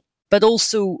 But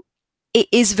also it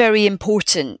is very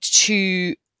important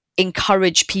to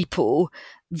encourage people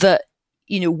that,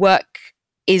 work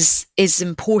is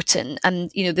important.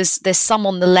 And, there's some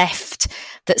on the left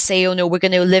that say, oh no, we're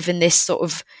going to live in this sort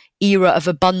of era of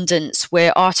abundance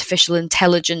where artificial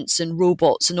intelligence and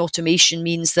robots and automation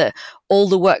means that all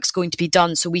the work's going to be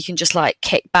done, so we can just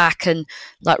kick back and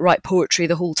write poetry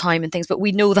the whole time and things. But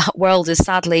we know that world is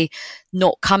sadly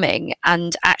not coming,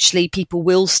 and actually people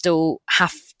will still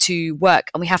have to work,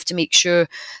 and we have to make sure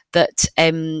that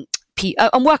and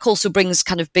work also brings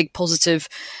kind of big positive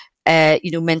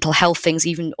mental health things,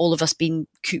 even all of us being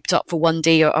cooped up for one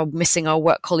day or missing our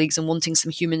work colleagues and wanting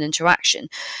some human interaction.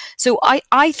 So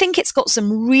I think it's got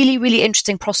some really, really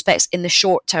interesting prospects in the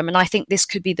short term. And I think this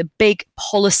could be the big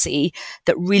policy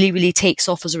that really, really takes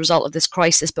off as a result of this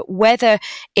crisis. But whether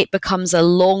it becomes a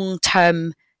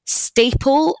long-term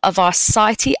staple of our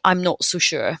society, I'm not so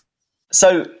sure.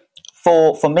 So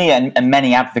for me and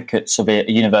many advocates of a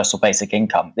universal basic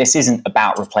income, this isn't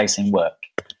about replacing work.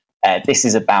 This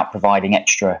is about providing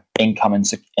extra income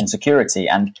and security,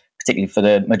 and particularly for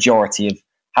the majority of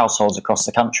households across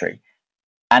the country.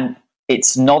 And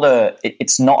it's not a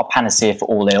panacea for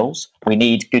all ills. We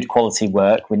need good quality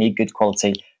work. We need good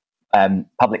quality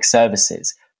public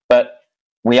services. But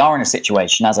we are in a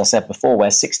situation, as I said before,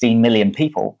 where 16 million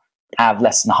people have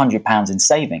less than £100 in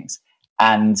savings,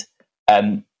 and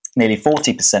nearly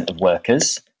 40% of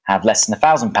workers have less than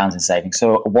 £1,000 in savings,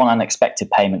 so one unexpected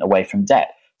payment away from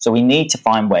debt. So we need to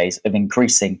find ways of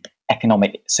increasing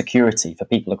economic security for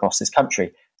people across this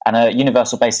country. And a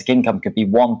universal basic income could be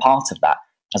one part of that,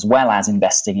 as well as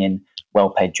investing in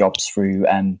well-paid jobs through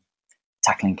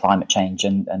tackling climate change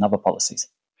and other policies.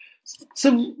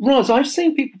 So, Roz, I've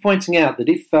seen people pointing out that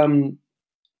if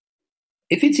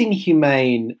it's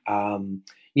inhumane,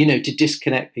 to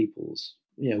disconnect people's,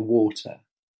 water,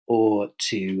 or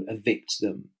to evict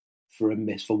them for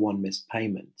one missed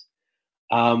payment,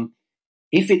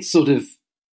 if it's sort of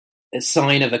a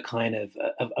sign of a kind of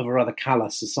a rather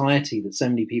callous society that so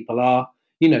many people are,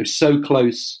 so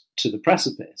close to the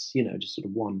precipice, just sort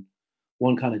of one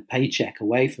kind of paycheck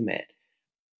away from it,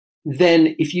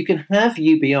 then if you can have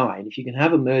UBI and if you can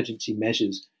have emergency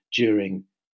measures during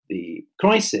the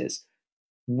crisis,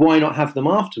 why not have them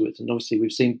afterwards? And obviously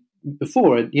we've seen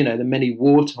before, the many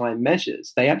wartime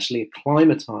measures, they actually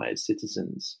acclimatize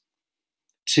citizens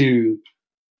to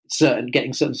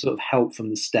getting certain sort of help from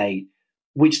the state,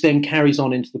 which then carries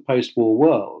on into the post-war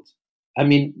world. I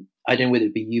mean, I don't know whether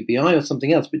it be UBI or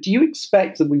something else, but do you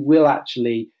expect that we will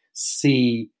actually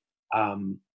see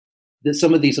that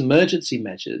some of these emergency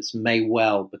measures may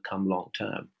well become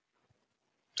long-term?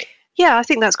 Yeah, I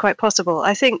think that's quite possible.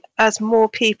 I think as more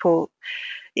people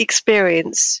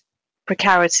experience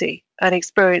precarity and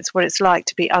experience what it's like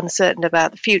to be uncertain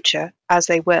about the future, as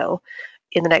they will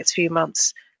in the next few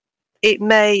months, it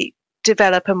may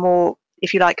develop a more,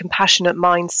 if you like, compassionate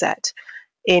mindset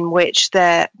in which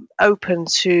they're open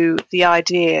to the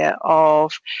idea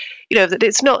of, that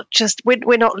it's not just,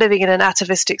 we're not living in an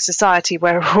atavistic society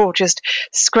where we're all just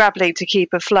scrabbling to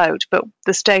keep afloat, but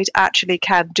the state actually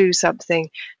can do something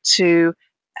to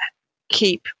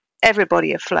keep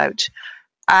everybody afloat.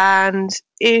 And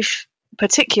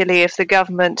particularly if the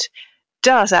government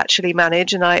does actually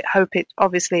manage, and I hope it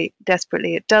obviously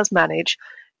desperately it does manage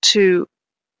to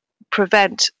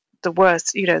prevent the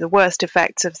worst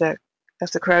effects of the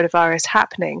coronavirus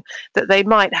happening, that they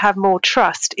might have more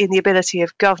trust in the ability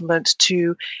of government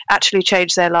to actually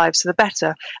change their lives for the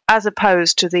better, as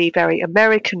opposed to the very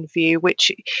American view,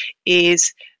 which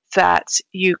is that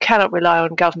you cannot rely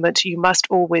on government, you must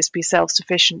always be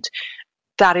self-sufficient.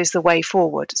 That is the way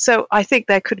forward. So I think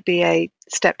there could be a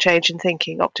step change in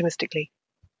thinking, optimistically.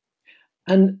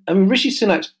 And Rishi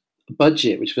Sunak's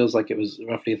budget, which feels like it was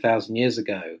roughly 1,000 years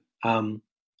ago,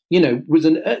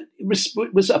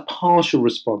 was a partial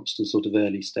response to sort of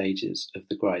early stages of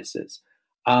the crisis.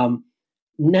 Now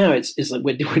it's like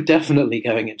we're definitely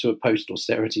going into a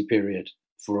post-austerity period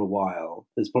for a while.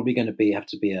 There's probably going to have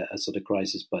to be a sort of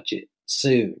crisis budget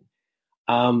soon.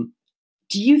 Do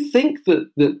you think that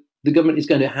the government is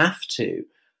going to have to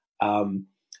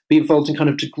be involved in kind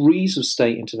of degrees of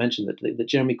state intervention that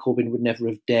Jeremy Corbyn would never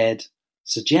have dared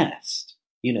suggest?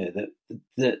 There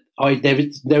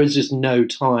is just no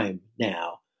time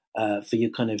now for your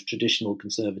kind of traditional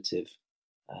conservative,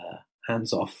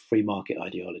 hands-off free market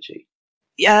ideology.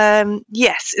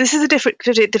 Yes, this is a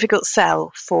difficult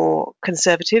sell for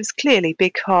Conservatives, clearly,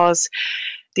 because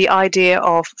the idea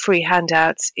of free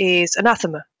handouts is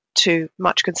anathema to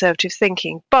much Conservative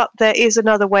thinking. But there is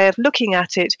another way of looking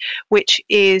at it, which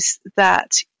is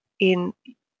that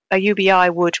a UBI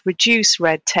would reduce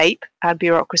red tape and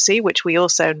bureaucracy, which we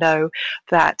also know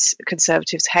that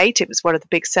Conservatives hate. It was one of the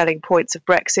big selling points of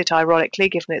Brexit, ironically,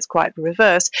 given it's quite the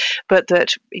reverse, but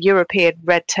that European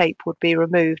red tape would be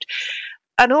removed.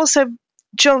 And also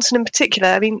Johnson in particular,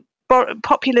 I mean,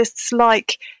 populists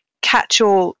like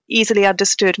catch-all, easily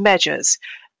understood measures.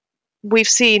 We've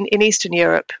seen in Eastern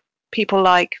Europe people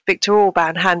like Viktor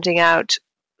Orban handing out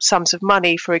sums of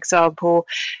money, for example,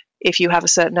 if you have a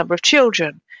certain number of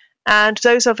children. And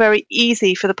those are very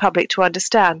easy for the public to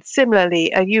understand.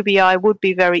 Similarly, a UBI would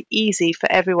be very easy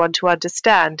for everyone to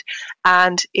understand,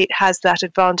 and it has that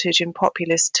advantage in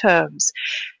populist terms.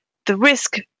 The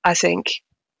risk, I think,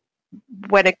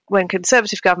 when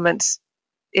Conservative governments,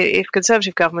 if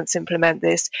Conservative governments implement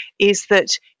this, is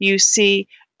that you see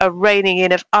a reining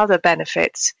in of other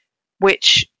benefits,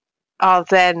 which are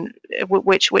then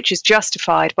which is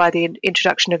justified by the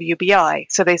introduction of UBI.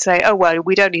 So they say, oh, well,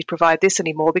 we don't need to provide this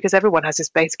anymore because everyone has this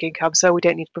basic income, so we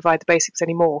don't need to provide the basics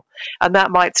anymore. And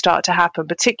that might start to happen,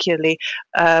 particularly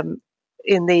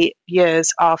in the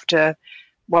years after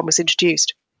one was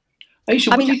introduced. Aisha,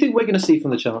 what do you think we're going to see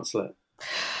from the Chancellor?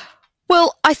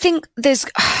 Well, I think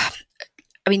I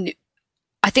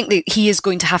think that he is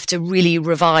going to have to really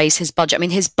revise his budget. I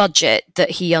mean, his budget that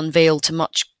he unveiled to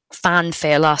much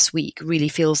fanfare last week really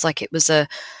feels like it was a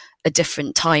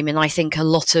different time. And I think a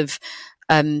lot of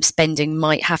spending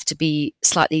might have to be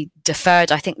slightly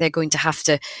deferred. I think they're going to have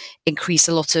to increase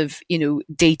a lot of,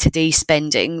 day-to-day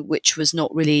spending, which was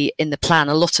not really in the plan.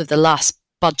 A lot of the last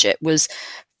budget was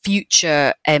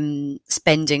future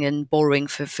spending and borrowing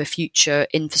for future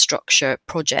infrastructure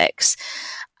projects.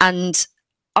 And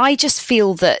I just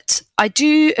feel that I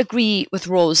do agree with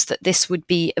Ros that this would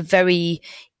be a very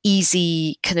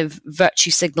easy kind of virtue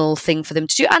signal thing for them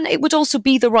to do. And it would also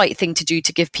be the right thing to do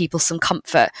to give people some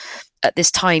comfort at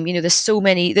this time. There's so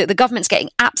many, the government's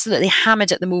getting absolutely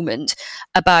hammered at the moment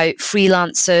about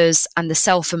freelancers and the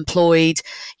self-employed,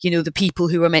 the people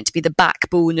who are meant to be the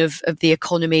backbone of the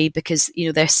economy, because,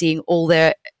 they're seeing all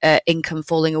their income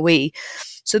falling away.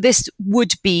 So this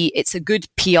it's a good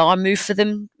PR move for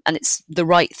them, and it's the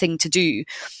right thing to do.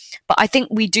 But I think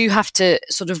we do have to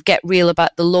sort of get real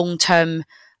about the long-term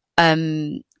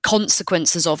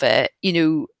consequences of it.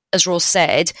 As Ross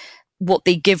said, what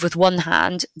they give with one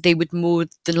hand, they would more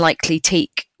than likely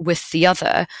take with the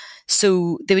other.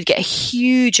 So they would get a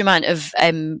huge amount of,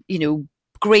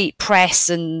 great press,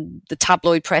 and the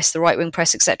tabloid press, the right-wing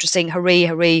press, etc., saying, hooray,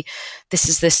 hooray, this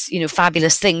is this,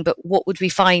 fabulous thing. But what would we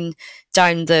find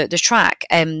down the track?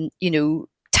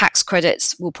 Tax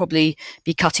credits will probably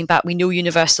be cutting back. We know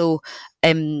universal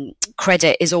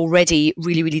credit is already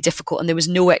really, really difficult, and there was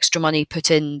no extra money put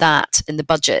in that in the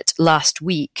budget last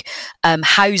week.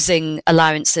 Housing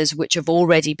allowances, which have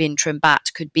already been trimmed back,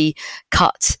 could be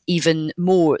cut even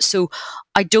more. So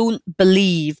I don't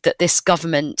believe that this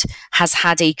government has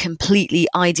had a completely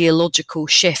ideological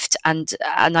shift, and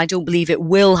I don't believe it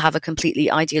will have a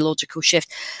completely ideological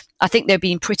shift. I think they're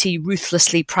being pretty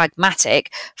ruthlessly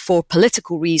pragmatic for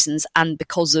political reasons, and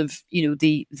because of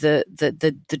the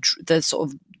sort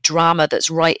of drama that's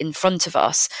right in front of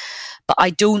us. But I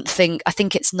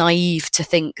think it's naive to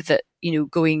think that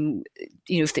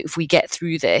if we get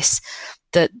through this,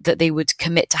 that they would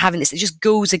commit to having this. It just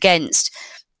goes against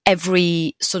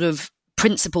every sort of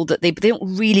principle that they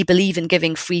don't really believe in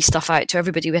giving free stuff out to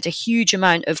everybody. We had a huge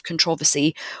amount of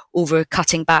controversy over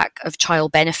cutting back of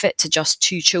child benefit to just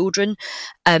 2 children.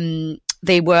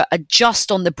 They were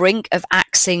just on the brink of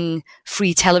axing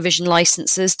free television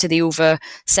licenses to the over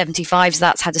 75s.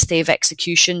 That's had a stay of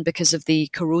execution because of the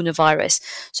coronavirus.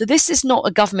 So this is not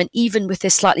a government, even with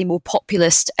this slightly more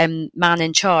populist man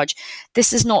in charge,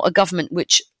 this is not a government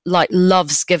which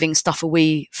loves giving stuff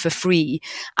away for free.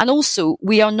 And also,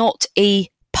 we are not a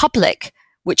public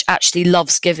which actually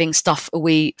loves giving stuff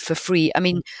away for free. I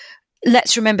mean,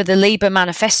 let's remember the Labour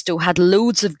manifesto had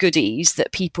loads of goodies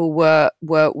that people were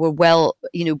well,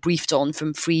 briefed on,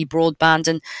 from free broadband,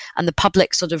 and the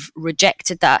public sort of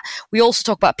rejected that. We also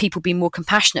talk about people being more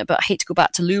compassionate, but I hate to go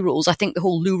back to loo rolls. I think the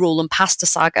whole loo roll and pasta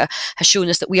saga has shown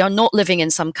us that we are not living in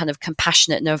some kind of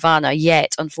compassionate nirvana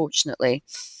yet, unfortunately.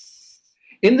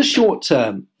 In the short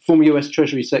term, former US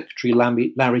Treasury Secretary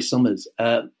Larry Summers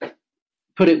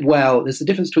put it well. There's a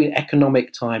difference between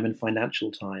economic time and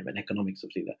financial time, and economics,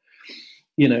 obviously,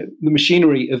 the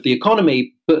machinery of the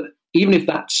economy. But even if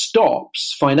that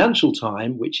stops, financial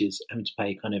time, which is having to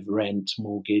pay kind of rent,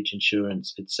 mortgage,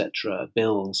 insurance, etc.,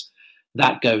 bills,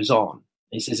 that goes on.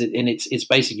 It's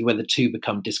basically when the two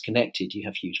become disconnected, you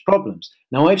have huge problems.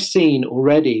 Now, I've seen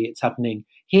already it's happening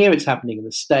here, it's happening in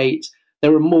the States.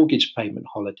 There are mortgage payment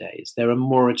holidays. There are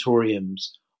moratoriums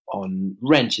on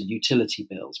rent and utility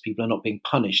bills. People are not being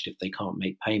punished if they can't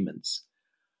make payments.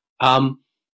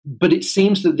 But it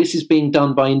seems that this is being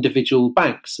done by individual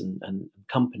banks and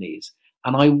companies.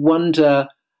 And I wonder,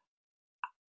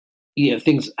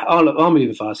 things are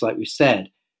moving fast, like we've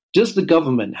said. Does the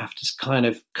government have to kind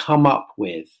of come up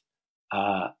with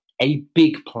a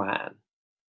big plan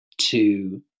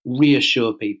to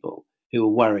reassure people who are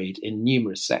worried in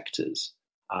numerous sectors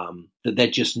that they're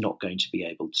just not going to be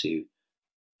able to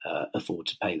afford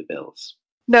to pay the bills?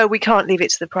 No, we can't leave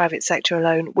it to the private sector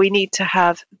alone. We need to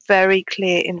have very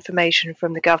clear information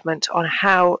from the government on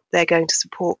how they're going to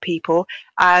support people,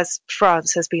 as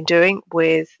France has been doing,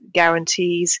 with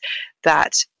guarantees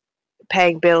that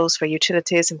paying bills for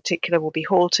utilities in particular will be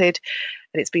halted.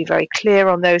 And it's been very clear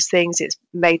on those things. It's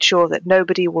made sure that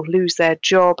nobody will lose their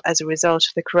job as a result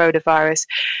of the coronavirus.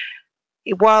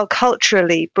 While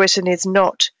culturally Britain is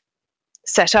not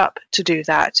set up to do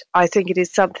that, I think it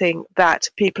is something that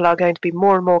people are going to be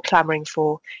more and more clamouring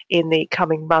for in the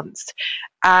coming months.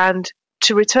 And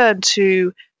to return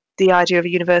to the idea of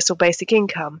a universal basic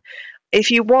income,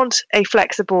 if you want a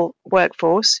flexible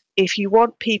workforce, if you're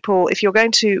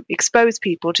going to expose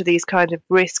people to these kind of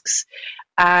risks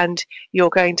and you're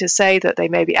going to say that they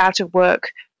may be out of work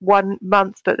 1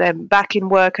 month, but then back in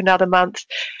work another month.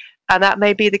 And that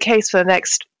may be the case for the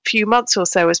next few months or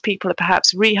so, as people are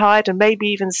perhaps rehired and maybe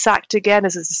even sacked again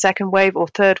as there's a second wave or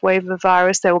third wave of the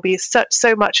virus. There will be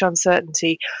so much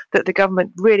uncertainty that the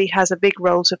government really has a big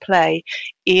role to play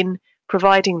in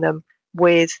providing them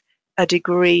with a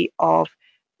degree of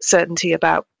certainty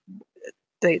about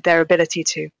their ability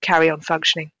to carry on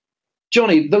functioning.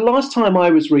 Johnny, the last time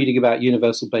I was reading about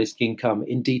universal basic income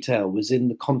in detail was in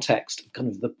the context of kind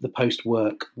of the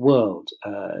post-work world,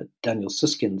 Daniel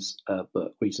Susskind's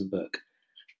recent book.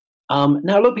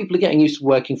 Now, a lot of people are getting used to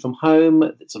working from home,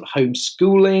 sort of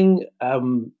homeschooling,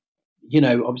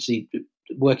 obviously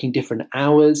working different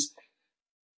hours.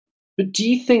 But do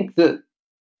you think that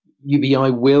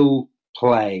UBI will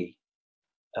play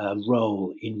a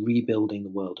role in rebuilding the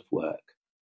world of work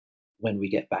when we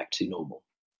get back to normal?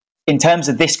 In terms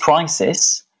of this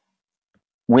crisis,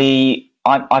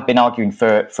 I've been arguing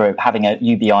for having a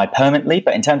UBI permanently,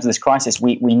 but in terms of this crisis,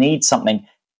 we need something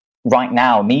right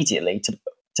now, immediately,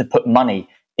 to put money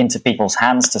into people's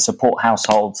hands to support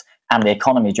households and the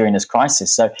economy during this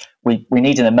crisis. So we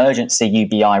need an emergency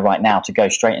UBI right now to go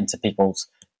straight into people's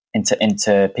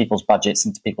budgets,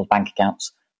 into people's bank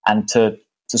accounts, and to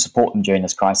support them during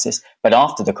this crisis. But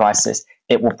after the crisis,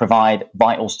 it will provide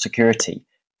vital security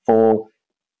for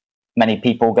many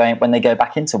people when they go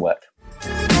back into work.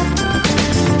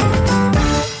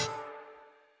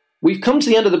 We've come to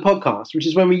the end of the podcast, which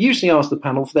is when we usually ask the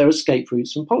panel for their escape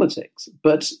routes from politics.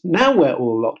 But now we're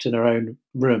all locked in our own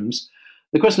rooms,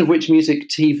 the question of which music,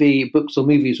 TV, books or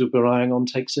movies we're relying on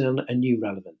takes on a new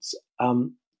relevance.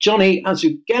 Johnny, as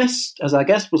our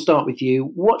guest, we'll start with you.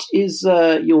 What is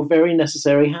your very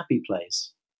necessary happy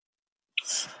place?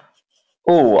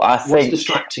 What's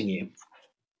distracting you?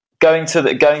 Going to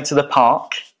the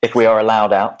park, if we are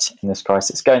allowed out in this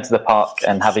crisis, going to the park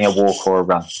and having a walk or a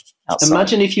run outside.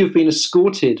 Imagine if you've been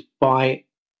escorted by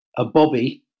a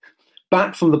bobby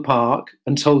back from the park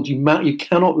and told you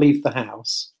cannot leave the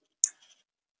house.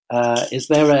 Is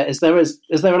there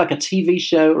like a TV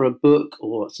show or a book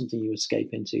or something you escape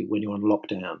into when you're on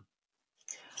lockdown?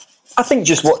 I think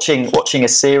just watching a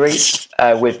series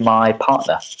with my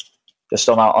partner, just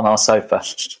on our sofa.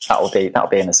 That'll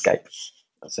be an escape.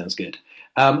 That sounds good.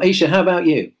 Aisha, how about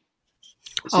you?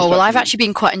 I've actually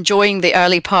been quite enjoying the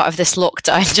early part of this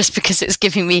lockdown just because it's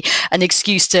giving me an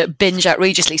excuse to binge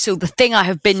outrageously. So the thing I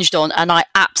have binged on, and I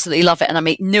absolutely love it, and I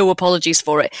make no apologies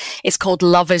for it, it's called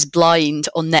Love is Blind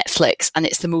on Netflix, and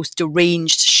it's the most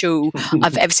deranged show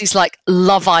I've ever seen. It's like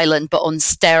Love Island, but on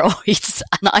steroids.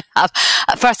 And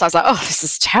at first I was like, oh, this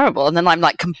is terrible. And then I'm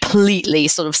like completely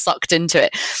sort of sucked into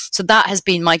it. So that has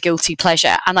been my guilty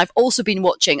pleasure. And I've also been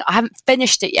watching, I haven't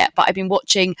finished it yet, but I've been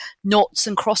watching Noughts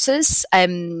and Crosses,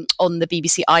 on the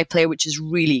BBC iPlayer, which is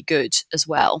really good as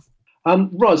well.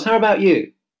 Ros, how about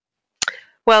you?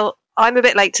 Well, I'm a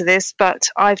bit late to this, but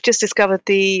I've just discovered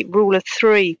the Rule of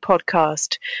Three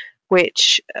podcast,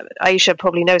 which Aisha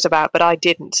probably knows about, but I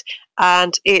didn't.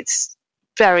 And it's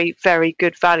very, very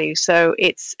good value. So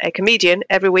it's a comedian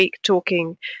every week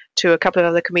talking to a couple of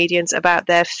other comedians about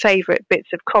their favourite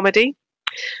bits of comedy.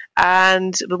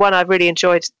 And the one I've really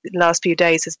enjoyed in the last few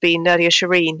days has been Nadia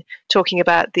Shireen talking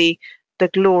about the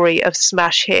glory of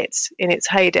smash hits in its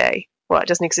heyday. Well, it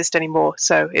doesn't exist anymore,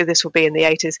 so this will be in the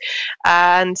 80s,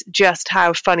 and just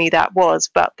how funny that was.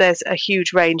 But there's a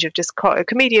huge range of just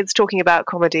comedians talking about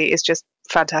comedy is just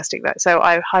fantastic. So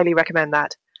I highly recommend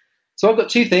that. So I've got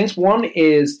two things. One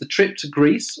is the trip to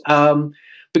Greece,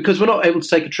 because we're not able to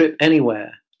take a trip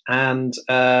anywhere. And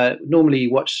normally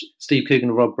you watch Steve Coogan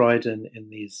and Rob Brydon in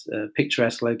these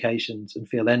picturesque locations and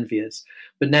feel envious.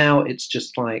 But now it's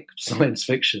just like science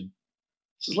fiction.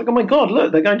 So it's like, oh my God,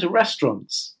 look, they're going to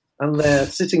restaurants and they're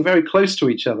sitting very close to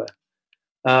each other.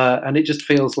 And it just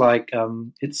feels like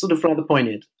it's sort of rather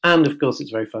poignant. And of course, it's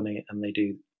very funny and they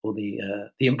do all the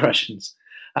impressions.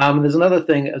 There's another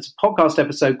thing, it's a podcast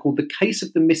episode called The Case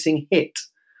of the Missing Hit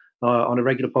on a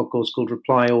regular podcast called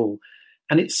Reply All.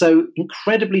 And it's so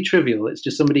incredibly trivial. It's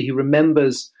just somebody who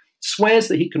swears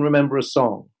that he can remember a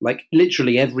song, like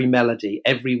literally every melody,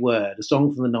 every word, a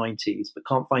song from the 90s, but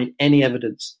can't find any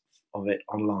evidence of it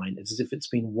online. It's as if it's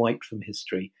been wiped from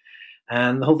history.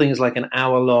 And the whole thing is like an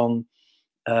hour-long,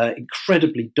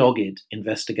 incredibly dogged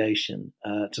investigation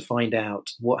to find out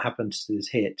what happened to this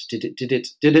hit. Did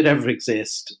it ever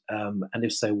exist? And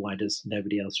if so, why does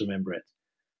nobody else remember it?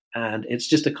 And it's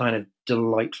just a kind of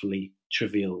delightfully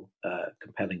trivial,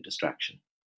 compelling distraction.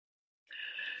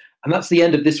 And that's the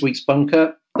end of this week's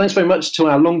Bunker. Thanks very much to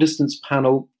our long-distance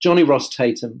panel, Johnny Ross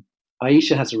Tatum,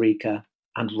 Aisha Hazarika,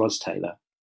 and Ros Taylor.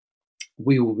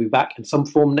 We will be back in some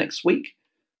form next week.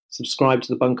 Subscribe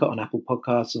to The Bunker on Apple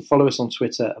Podcasts and follow us on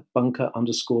Twitter at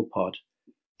bunker_pod.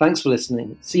 Thanks for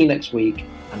listening. See you next week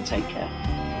and take care.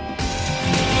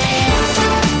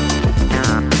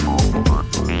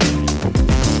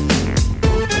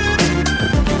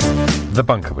 The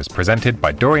Bunker was presented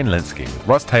by Dorian Linsky,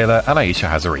 Ross Taylor and Aisha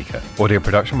Hazarika. Audio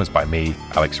production was by me,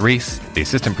 Alex Reese. The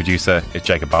assistant producer is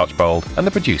Jacob Archbold and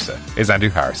the producer is Andrew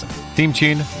Harrison. Theme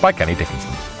tune by Kenny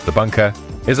Dickinson. The Bunker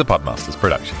is a Podmasters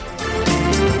production.